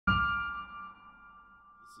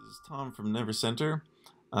This is Tom from Never Center.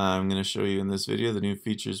 I'm going to show you in this video the new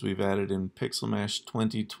features we've added in Pixelmash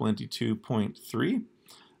 2022.3.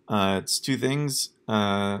 It's two things,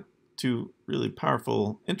 two really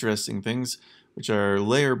powerful, interesting things, which are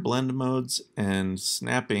layer blend modes and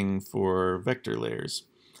snapping for vector layers.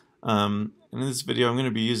 In this video I'm going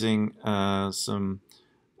to be using for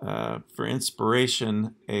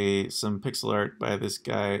inspiration, some pixel art by this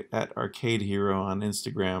guy at Arcade Hero on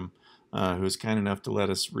Instagram, who was kind enough to let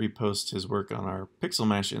us repost his work on our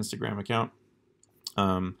Pixelmash Instagram account.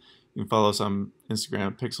 You can follow us on Instagram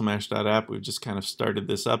at pixelmash.app. We've just kind of started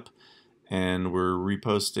this up, and we're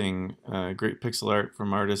reposting great pixel art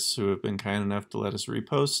from artists who have been kind enough to let us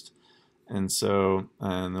repost. And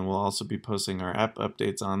then we'll also be posting our app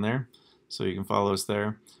updates on there, so you can follow us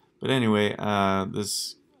there. But anyway,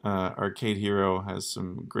 this Arcade Hero has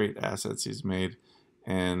some great assets he's made,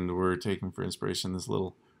 and we're taking for inspiration this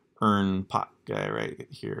little urn pot guy right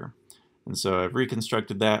here. And so I've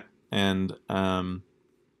reconstructed that, and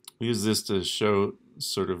use this to show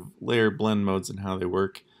sort of layer blend modes and how they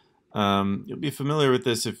work. You'll be familiar with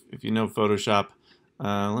this if you know Photoshop.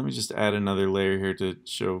 Let me just add another layer here to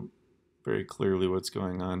show very clearly what's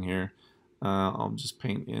going on here. I'll just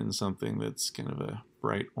paint in something that's kind of a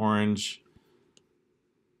bright orange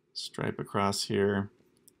stripe across here.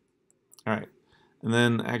 All right, and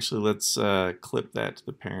then actually let's clip that to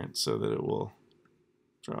the parent so that it will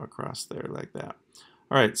draw across there like that.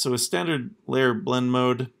 All right, so a standard layer blend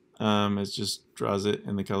mode, it just draws it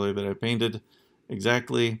in the color that I painted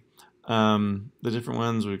exactly. The different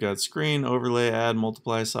ones, we've got screen, overlay, add,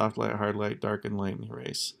 multiply, soft light, hard light, darken, lighten,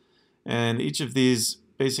 erase. And each of these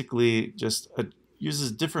basically just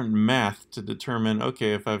uses different math to determine,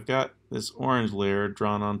 okay, if I've got this orange layer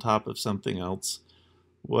drawn on top of something else,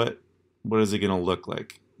 what is it going to look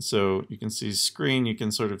like? So you can see screen, you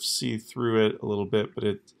can sort of see through it a little bit, but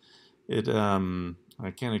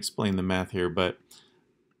I can't explain the math here, but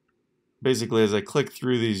basically as I click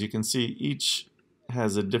through these, you can see each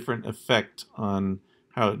has a different effect on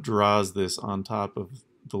how it draws this on top of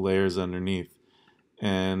the layers underneath.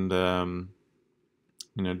 And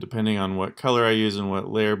you know, depending on what color I use and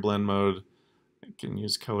what layer blend mode, I can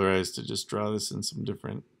use colorize to just draw this in some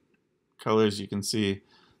different colors. You can see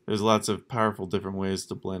there's lots of powerful different ways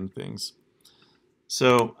to blend things.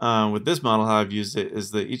 So with this model, how I've used it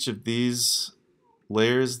is that each of these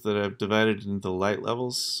layers that I've divided into light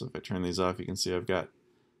levels. So if I turn these off, you can see I've got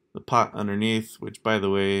the pot underneath, which by the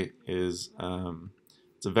way is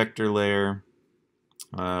it's a vector layer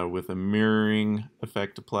with a mirroring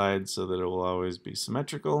effect applied so that it will always be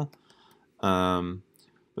symmetrical.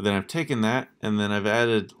 But then I've taken that and then I've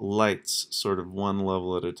added lights sort of one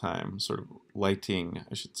level at a time, sort of lighting,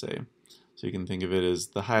 I should say. So you can think of it as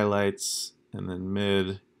the highlights and then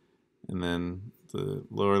mid and then the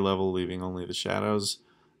lower level leaving only the shadows.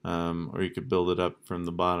 Or you could build it up from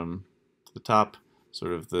the bottom to the top,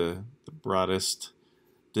 sort of the broadest,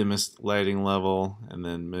 dimmest lighting level, and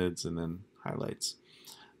then mids and then highlights.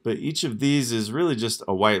 But each of these is really just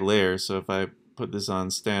a white layer. So if I put this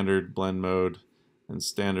on standard blend mode, and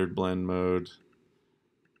standard blend mode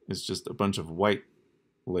is just a bunch of white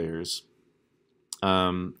layers.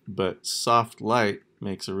 But soft light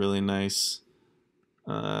makes a really nice,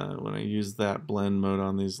 when I use that blend mode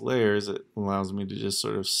on these layers, it allows me to just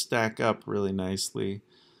sort of stack up really nicely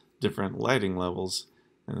different lighting levels,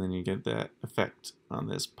 and then you get that effect on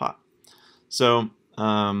this pot. So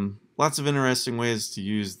lots of interesting ways to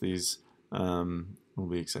use these. We'll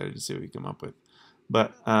be excited to see what we come up with.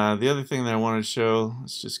 But the other thing that I wanted to show,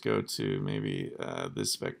 let's just go to maybe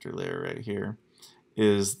this vector layer right here,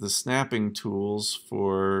 is the snapping tools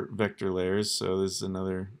for vector layers. So this is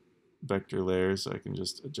another vector layer, so I can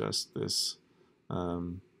just adjust this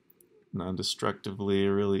non-destructively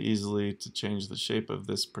really easily to change the shape of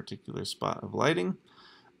this particular spot of lighting.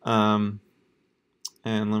 And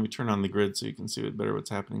let me turn on the grid so you can see better what's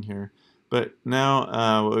happening here. But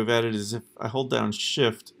now what we've added is if I hold down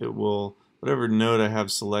Shift, it will, whatever node I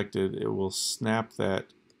have selected, it will snap that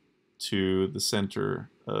to the center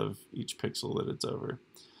of each pixel that it's over.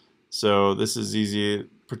 So this is easy.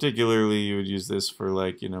 Particularly, you would use this for,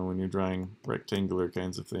 like, you know, when you're drawing rectangular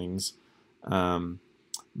kinds of things.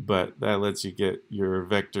 But that lets you get your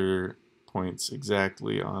vector points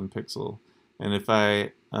exactly on pixel. And if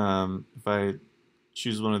I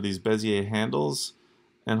choose one of these bezier handles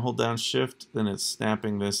and hold down Shift, then it's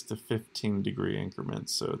snapping this to 15-degree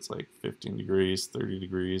increments. So it's like 15 degrees, 30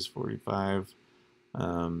 degrees, 45,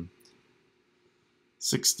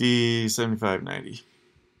 60, 75, 90.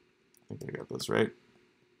 I think I got those right.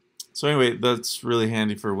 So anyway, that's really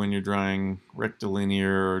handy for when you're drawing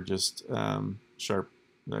rectilinear or just sharp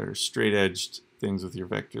are straight-edged things with your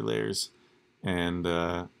vector layers, and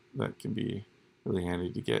that can be really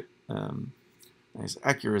handy to get nice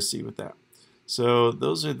accuracy with that. So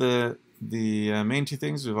those are the main two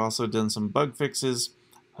things. We've also done some bug fixes,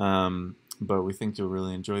 but we think you'll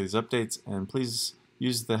really enjoy these updates. And please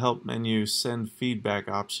use the help menu send feedback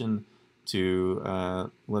option to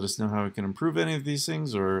let us know how we can improve any of these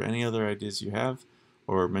things or any other ideas you have,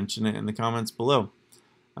 or mention it in the comments below.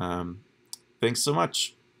 Thanks so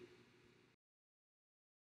much.